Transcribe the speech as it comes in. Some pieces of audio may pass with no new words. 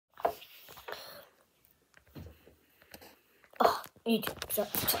YouTube. So,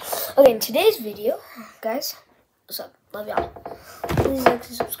 okay, in today's video, guys, what's up? Love y'all. Please like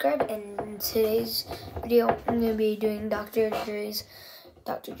and subscribe. And in today's video, I'm gonna be doing Dr. Dre's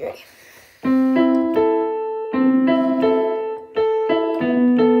Dr. Dre.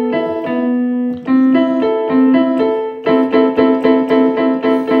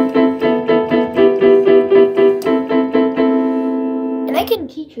 And I can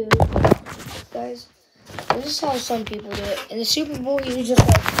teach you guys. This is how some people do it. In the Super Bowl, it was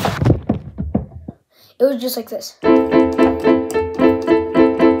just like this.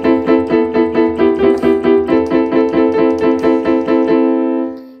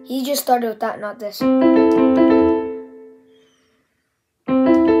 He just started with that, not this. He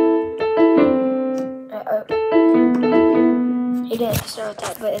didn't start with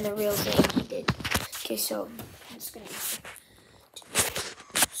that, but in the real game, he did. Okay, so it's gonna be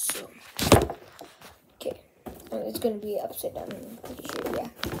it's going to be upside down, I'm pretty sure, yeah.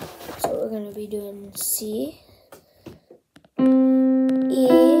 So we're going to be doing C, E,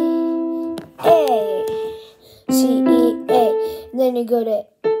 A, C, E, A. And then you go to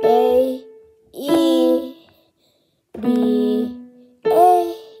A, E, B,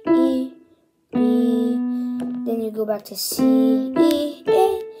 A, E, B. Then you go back to C, E,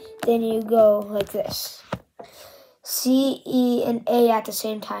 A. Then you go like this. C, E, and A at the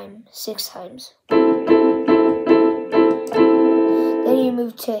same time, 6 times. Then you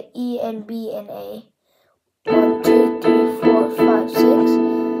move to E and B and A. 1, 2, 3, 4, 5, 6.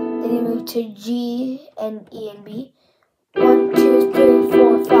 Then you move to G and E and B. 1, 2, 3,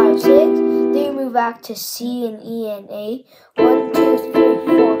 4, 5, 6. Then you move back to C and E and A. 1, 2, 3,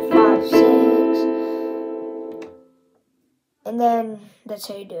 4, 5, 6. And then that's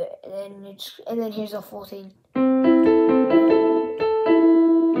how you do it. And then here's the full thing.